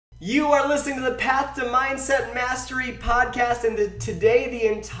You are listening to the Path to Mindset Mastery podcast, and today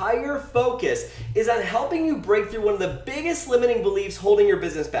the entire focus is on helping you break through one of the biggest limiting beliefs holding your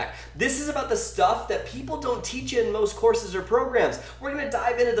business back. This is about the stuff that people don't teach you in most courses or programs. We're going to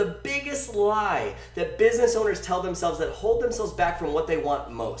dive into the biggest lie that business owners tell themselves that hold themselves back from what they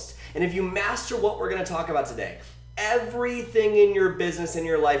want most. And if you master what we're going to talk about today, everything in your business and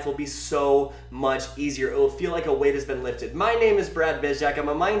your life will be so much easier. It will feel like a weight has been lifted. My name is Brad Bizjak. I'm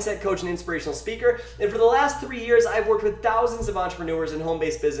a mindset coach and inspirational speaker. And for the last 3 years, I've worked with thousands of entrepreneurs and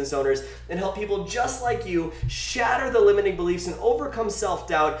home-based business owners and help people just like you shatter the limiting beliefs and overcome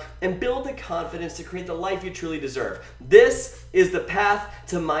self-doubt and build the confidence to create the life you truly deserve. This is the Path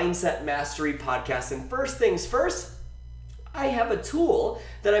to Mindset Mastery podcast. And first things first, I have a tool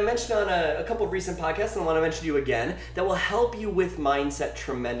that I mentioned on a couple of recent podcasts, and I want to mention to you again, that will help you with mindset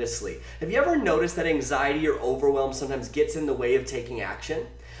tremendously. Have you ever noticed that anxiety or overwhelm sometimes gets in the way of taking action?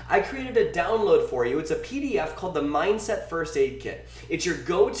 I created a download for you. It's a PDF called the Mindset First Aid Kit. It's your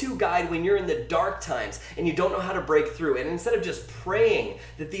go-to guide when you're in the dark times and you don't know how to break through. And instead of just praying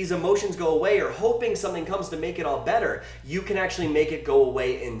that these emotions go away or hoping something comes to make it all better, you can actually make it go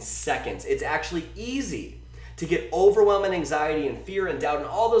away in seconds. It's actually easy to get overwhelm and anxiety and fear and doubt and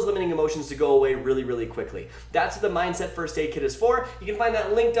all those limiting emotions to go away really, really quickly. That's what the Mindset First Aid Kit is for. You can find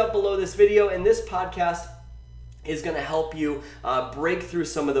that linked up below this video, and this podcast is going to help you break through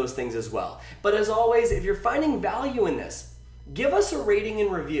some of those things as well. But as always, if you're finding value in this, give us a rating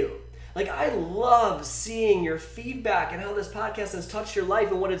and review. Like, I love seeing your feedback and how this podcast has touched your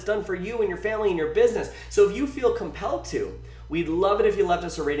life and what it's done for you and your family and your business. So if you feel compelled to, we'd love it if you left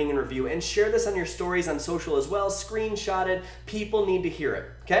us a rating and review, and share this on your stories on social as well. Screenshot it. People need to hear it,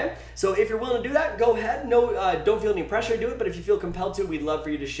 okay? So if you're willing to do that, go ahead. No, don't feel any pressure to do it, but if you feel compelled to, we'd love for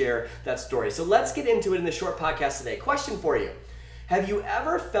you to share that story. So let's get into it in this short podcast today. Question for you. Have you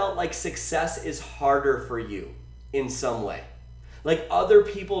ever felt like success is harder for you in some way? Like other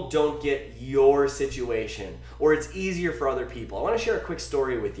people don't get your situation, or it's easier for other people. I want to share a quick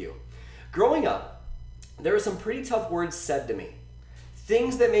story with you. Growing up, there were some pretty tough words said to me.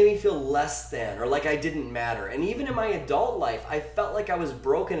 Things that made me feel less than or like I didn't matter. And even in my adult life, I felt like I was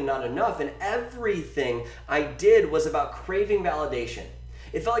broken and not enough, and everything I did was about craving validation.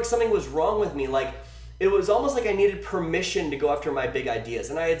 It felt like something was wrong with me, like it was almost like I needed permission to go after my big ideas,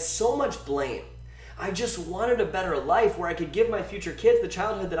 and I had so much blame. I just wanted a better life where I could give my future kids the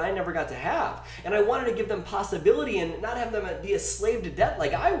childhood that I never got to have. And I wanted to give them possibility and not have them be a slave to debt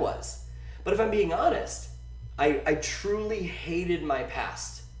like I was. But if I'm being honest, I truly hated my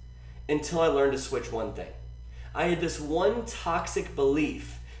past until I learned to switch one thing. I had this one toxic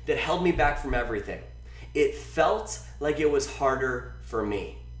belief that held me back from everything. It felt like it was harder for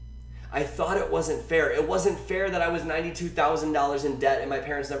me. I thought it wasn't fair. It wasn't fair that I was $92,000 in debt and my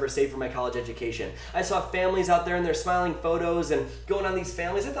parents never saved for my college education. I saw families out there in their smiling photos and going on these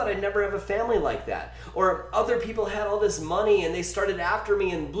families. I thought I'd never have a family like that. Or other people had all this money and they started after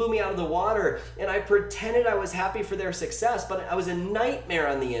me and blew me out of the water, and I pretended I was happy for their success, but I was a nightmare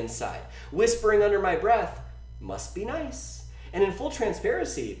on the inside, whispering under my breath, "Must be nice." And in full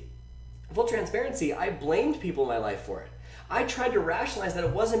transparency, I blamed people in my life for it. I tried to rationalize that it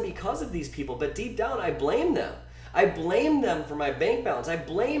wasn't because of these people, but deep down I blamed them. I blamed them for my bank balance. I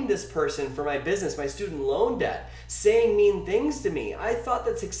blamed this person for my business, my student loan debt, saying mean things to me. I thought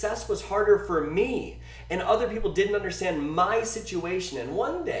that success was harder for me, and other people didn't understand my situation. And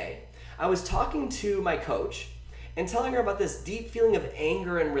one day, I was talking to my coach and telling her about this deep feeling of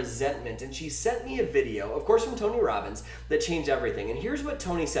anger and resentment, and she sent me a video, of course from Tony Robbins, that changed everything. And here's what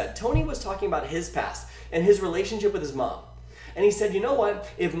Tony said. Tony was talking about his past and his relationship with his mom. And he said, you know what?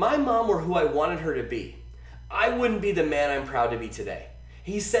 If my mom were who I wanted her to be, I wouldn't be the man I'm proud to be today.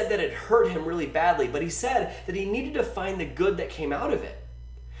 He said that it hurt him really badly, but he said that he needed to find the good that came out of it.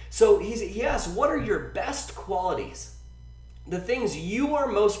 So he asked, what are your best qualities? The things you are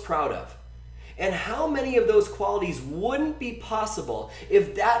most proud of? And how many of those qualities wouldn't be possible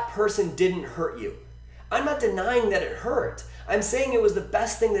if that person didn't hurt you? I'm not denying that it hurt. I'm saying it was the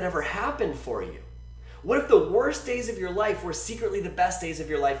best thing that ever happened for you. What if the worst days of your life were secretly the best days of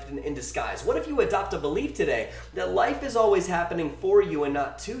your life in disguise? What if you adopt a belief today that life is always happening for you and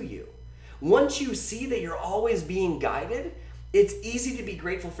not to you? Once you see that you're always being guided, it's easy to be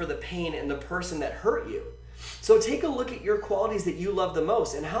grateful for the pain and the person that hurt you. So take a look at your qualities that you love the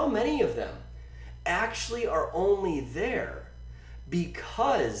most, and how many of them actually are only there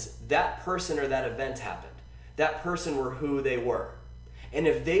because that person or that event happened. That person were who they were. And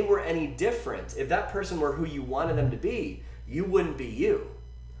if they were any different, if that person were who you wanted them to be, you wouldn't be you.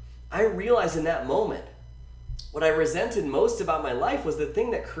 I realized in that moment What I resented most about my life was the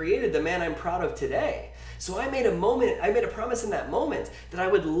thing that created the man I'm proud of today. So I made a promise in that moment that I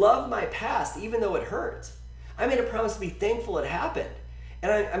would love my past even though it hurt. I made a promise to be thankful it happened.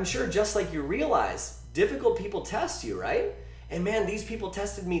 And I'm sure just like you realize, difficult people test you, right? And man, these people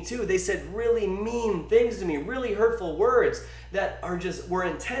tested me too. They said really mean things to me, really hurtful words that were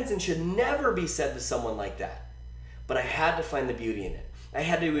intense and should never be said to someone like that. But I had to find the beauty in it. I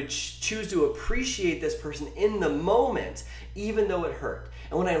had to choose to appreciate this person in the moment, even though it hurt.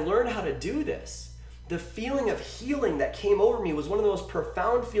 And when I learned how to do this, the feeling of healing that came over me was one of the most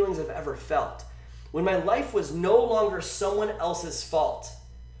profound feelings I've ever felt. When my life was no longer someone else's fault,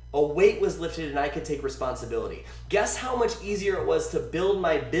 a weight was lifted and I could take responsibility. Guess how much easier it was to build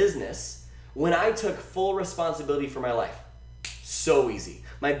my business when I took full responsibility for my life? So easy.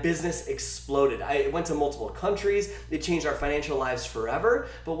 My business exploded. I went to multiple countries. It changed our financial lives forever.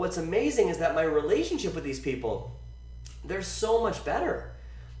 But what's amazing is that my relationship with these people, they're so much better.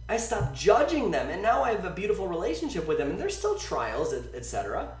 I stopped judging them, and now I have a beautiful relationship with them, and there's still trials,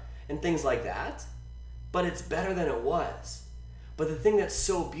 etc., and things like that, but it's better than it was. But the thing that's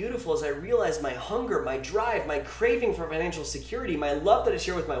so beautiful is I realized my hunger, my drive, my craving for financial security, my love that I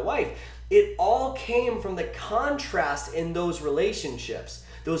share with my wife, it all came from the contrast in those relationships,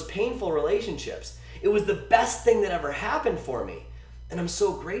 those painful relationships. It was the best thing that ever happened for me. And I'm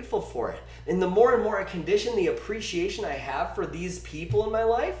so grateful for it. And the more and more I condition the appreciation I have for these people in my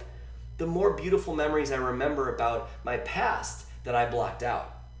life, the more beautiful memories I remember about my past that I blocked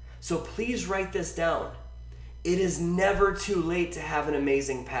out. So please write this down. It is never too late to have an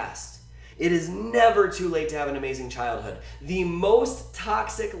amazing past. It is never too late to have an amazing childhood. The most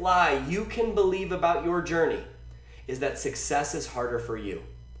toxic lie you can believe about your journey is that success is harder for you.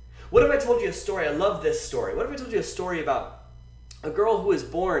 What if I told you a story? I love this story. What if I told you a story about a girl who was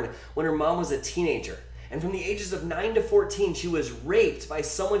born when her mom was a teenager, and from the ages of 9 to 14, she was raped by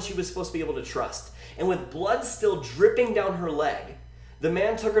someone she was supposed to be able to trust. And with blood still dripping down her leg, the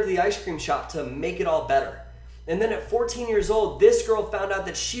man took her to the ice cream shop to make it all better. And then at 14 years old, this girl found out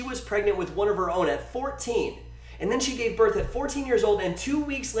that she was pregnant with one of her own at 14. And then she gave birth at 14 years old, and 2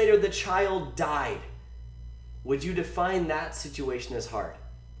 weeks later, the child died. Would you define that situation as hard?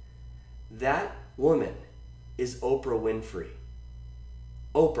 That woman is Oprah Winfrey.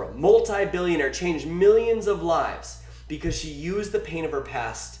 Oprah, multi-billionaire, changed millions of lives because she used the pain of her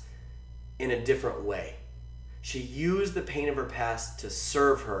past in a different way. She used the pain of her past to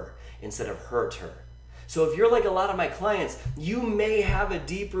serve her instead of hurt her. So if you're like a lot of my clients, you may have a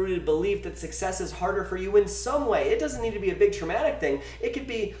deep-rooted belief that success is harder for you in some way. It doesn't need to be a big traumatic thing. It could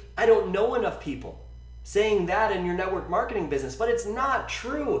be, I don't know enough people. Saying that in your network marketing business, but it's not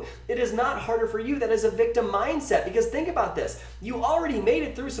true. It is not harder for you. That is a victim mindset, because think about this. You already made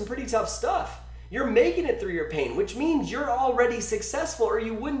it through some pretty tough stuff. You're making it through your pain, which means you're already successful, or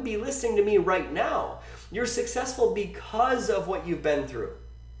you wouldn't be listening to me right now. You're successful because of what you've been through.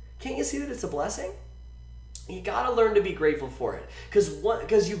 Can't you see that it's a blessing? You gotta learn to be grateful for it,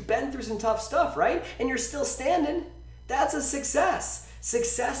 because you've been through some tough stuff, right? And you're still standing. That's a success.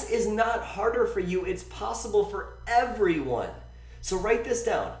 Success is not harder for you. It's possible for everyone. So write this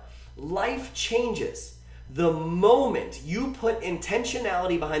down. Life changes the moment you put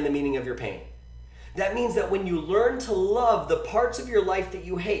intentionality behind the meaning of your pain. That means that when you learn to love the parts of your life that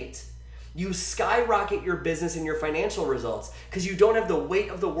you hate, you skyrocket your business and your financial results because you don't have the weight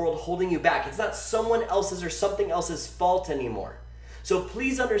of the world holding you back. It's not someone else's or something else's fault anymore. So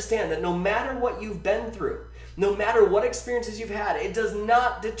please understand that no matter what you've been through, no matter what experiences you've had, it does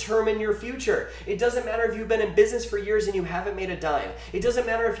not determine your future. It doesn't matter if you've been in business for years and you haven't made a dime. It doesn't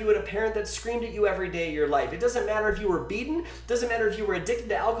matter if you had a parent that screamed at you every day of your life. It doesn't matter if you were beaten. It doesn't matter if you were addicted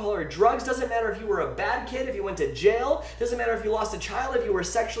to alcohol or drugs. It doesn't matter if you were a bad kid, if you went to jail. It doesn't matter if you lost a child, if you were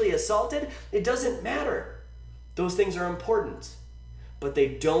sexually assaulted. It doesn't matter. Those things are important, but they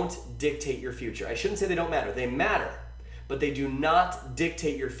don't dictate your future. I shouldn't say they don't matter. They matter, but they do not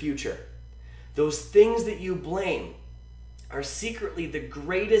dictate your future. Those things that you blame are secretly the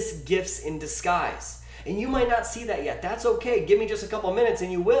greatest gifts in disguise. And you might not see that yet. That's okay. Give me just a couple minutes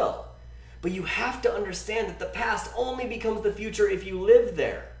and you will. But you have to understand that the past only becomes the future if you live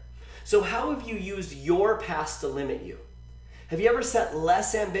there. So how have you used your past to limit you? Have you ever set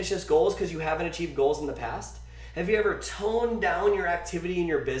less ambitious goals because you haven't achieved goals in the past? Have you ever toned down your activity in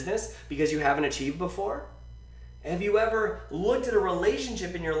your business because you haven't achieved before? Have you ever looked at a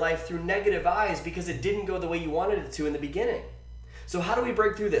relationship in your life through negative eyes because it didn't go the way you wanted it to in the beginning? So how do we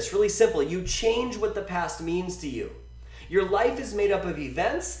break through this? Really simple. You change what the past means to you. Your life is made up of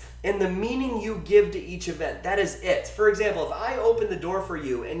events and the meaning you give to each event. That is it. For example, if I open the door for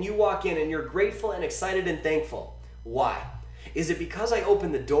you and you walk in and you're grateful and excited and thankful, why? Is it because I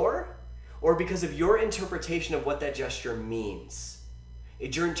opened the door or because of your interpretation of what that gesture means?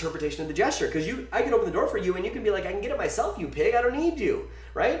 It's your interpretation of the gesture, because I can open the door for you and you can be like, I can get it myself, you pig, I don't need you,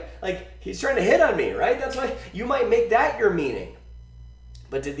 right? Like, he's trying to hit on me, right? That's why you might make that your meaning.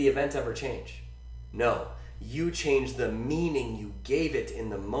 But did the event ever change? No. You changed the meaning you gave it in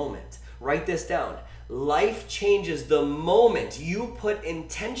the moment. Write this down. Life changes the moment you put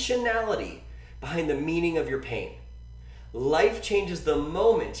intentionality behind the meaning of your pain. Life changes the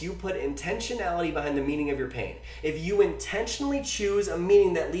moment you put intentionality behind the meaning of your pain. If you intentionally choose a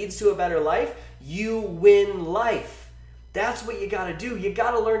meaning that leads to a better life, you win life. That's what you gotta do. You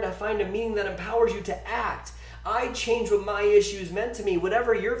gotta learn to find a meaning that empowers you to act. I change what my issues meant to me.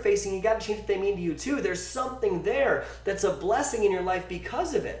 Whatever you're facing, you gotta change what they mean to you too. There's something there that's a blessing in your life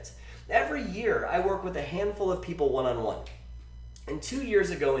because of it. Every year, I work with a handful of people one-on-one. And 2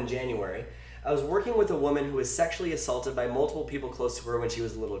 years ago in January, I was working with a woman who was sexually assaulted by multiple people close to her when she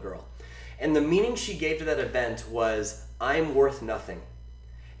was a little girl. And the meaning she gave to that event was, I'm worth nothing.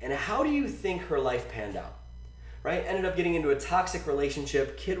 And how do you think her life panned out? Right? Ended up getting into a toxic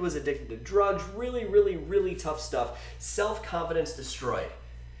relationship, kid was addicted to drugs, really, really, really tough stuff, self-confidence destroyed.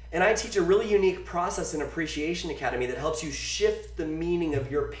 And I teach a really unique process in Appreciation Academy that helps you shift the meaning of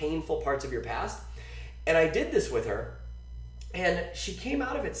your painful parts of your past. And I did this with her, and she came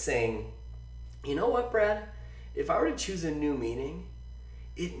out of it saying, you know what, Brad? If I were to choose a new meaning,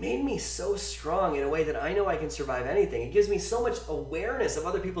 it made me so strong in a way that I know I can survive anything. It gives me so much awareness of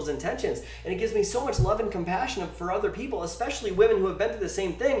other people's intentions, and it gives me so much love and compassion for other people, especially women who have been through the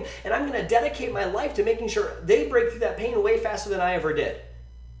same thing, and I'm going to dedicate my life to making sure they break through that pain way faster than I ever did.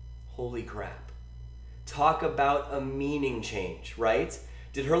 Holy crap. Talk about a meaning change, right?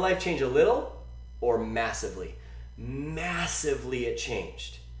 Did her life change a little or massively? Massively it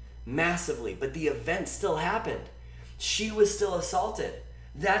changed. Massively, but the event still happened. She was still assaulted.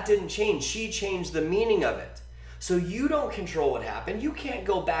 That didn't change. She changed the meaning of it. So you don't control what happened. You can't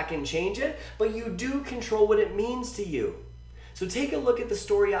go back and change it, but you do control what it means to you. So take a look at the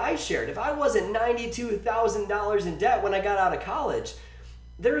story I shared. If I wasn't $92,000 in debt when I got out of college,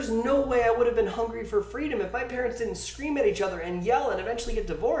 there's no way I would have been hungry for freedom. If my parents didn't scream at each other and yell and eventually get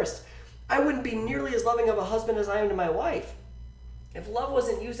divorced, I wouldn't be nearly as loving of a husband as I am to my wife. If love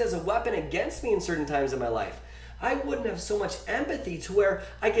wasn't used as a weapon against me in certain times in my life, I wouldn't have so much empathy to where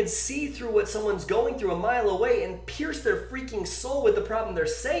I could see through what someone's going through a mile away and pierce their freaking soul with the problem they're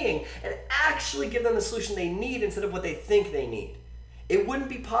saying and actually give them the solution they need instead of what they think they need. It wouldn't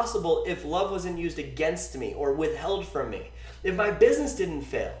be possible if love wasn't used against me or withheld from me. If my business didn't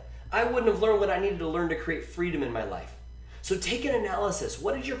fail, I wouldn't have learned what I needed to learn to create freedom in my life. So take an analysis.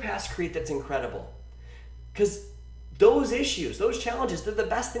 What did your past create that's incredible? Because those issues, those challenges, they're the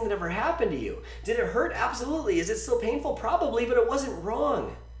best thing that ever happened to you. Did it hurt? Absolutely. Is it still painful? Probably, but it wasn't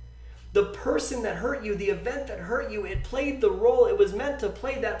wrong. The person that hurt you, the event that hurt you, it played the role it was meant to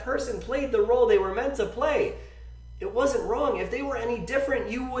play. That person played the role they were meant to play. It wasn't wrong. If they were any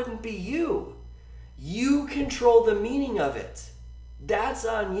different, you wouldn't be you. You control the meaning of it. That's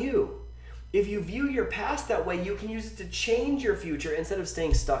on you. If you view your past that way, you can use it to change your future instead of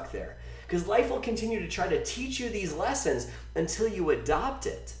staying stuck there. Because life will continue to try to teach you these lessons until you adopt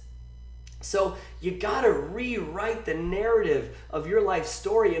it. So you gotta rewrite the narrative of your life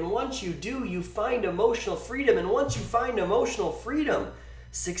story, and once you do, you find emotional freedom, and once you find emotional freedom,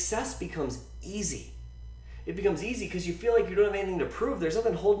 success becomes easy. It becomes easy because you feel like you don't have anything to prove. There's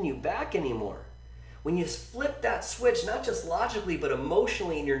nothing holding you back anymore. When you flip that switch, not just logically, but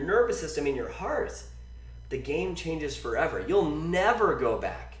emotionally in your nervous system, in your heart, the game changes forever. You'll never go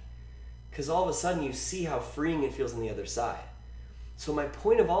back. Because all of a sudden you see how freeing it feels on the other side. So my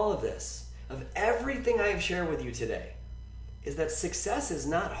point of all of this, of everything I have shared with you today, is that success is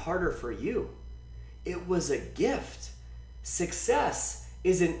not harder for you. It was a gift. Success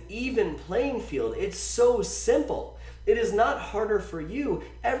is an even playing field. It's so simple. It is not harder for you.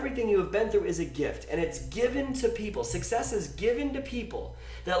 Everything you have been through is a gift, and it's given to people. Success is given to people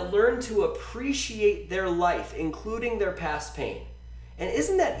that learn to appreciate their life, including their past pain. And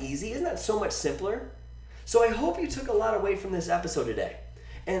isn't that easy? Isn't that so much simpler? So I hope you took a lot away from this episode today,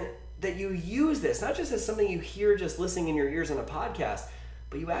 and that you use this, not just as something you hear just listening in your ears on a podcast,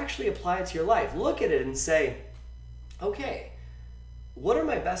 but you actually apply it to your life. Look at it and say, okay, what are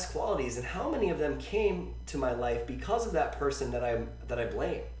my best qualities, and how many of them came to my life because of that person that I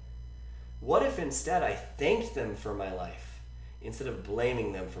blame? What if instead I thanked them for my life instead of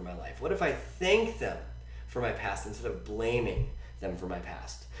blaming them for my life? What if I thanked them for my past instead of blaming them for my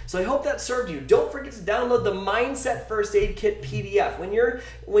past. So I hope that served you. Don't forget to download the Mindset First Aid Kit PDF.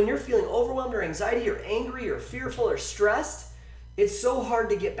 When you're feeling overwhelmed or anxiety or angry or fearful or stressed, it's so hard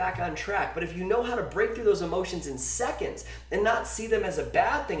to get back on track. But if you know how to break through those emotions in seconds and not see them as a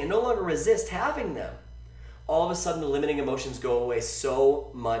bad thing and no longer resist having them, all of a sudden the limiting emotions go away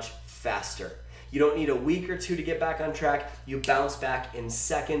so much faster. You don't need a week or two to get back on track. You bounce back in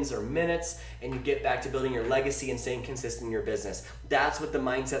seconds or minutes, and you get back to building your legacy and staying consistent in your business. That's what the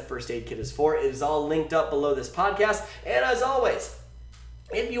Mindset First Aid Kit is for. It is all linked up below this podcast. And as always,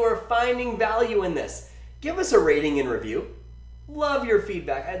 if you are finding value in this, give us a rating and review. Love your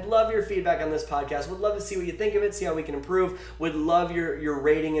feedback. I'd love your feedback on this podcast. Would love to see what you think of it, see how we can improve. Would love your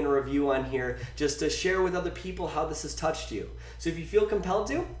rating and review on here just to share with other people how this has touched you. So if you feel compelled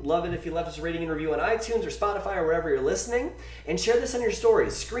to, love it if you left us a rating and review on iTunes or Spotify or wherever you're listening. And share this on your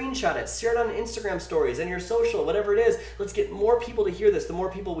stories. Screenshot it. Share it on Instagram stories and your social, whatever it is. Let's get more people to hear this. The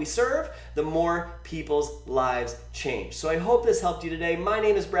more people we serve, the more people's lives change. So I hope this helped you today. My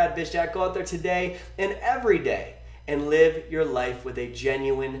name is Brad Bishak. Go out there today and every day and live your life with a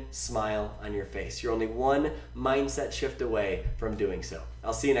genuine smile on your face. You're only one mindset shift away from doing so.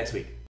 I'll see you next week.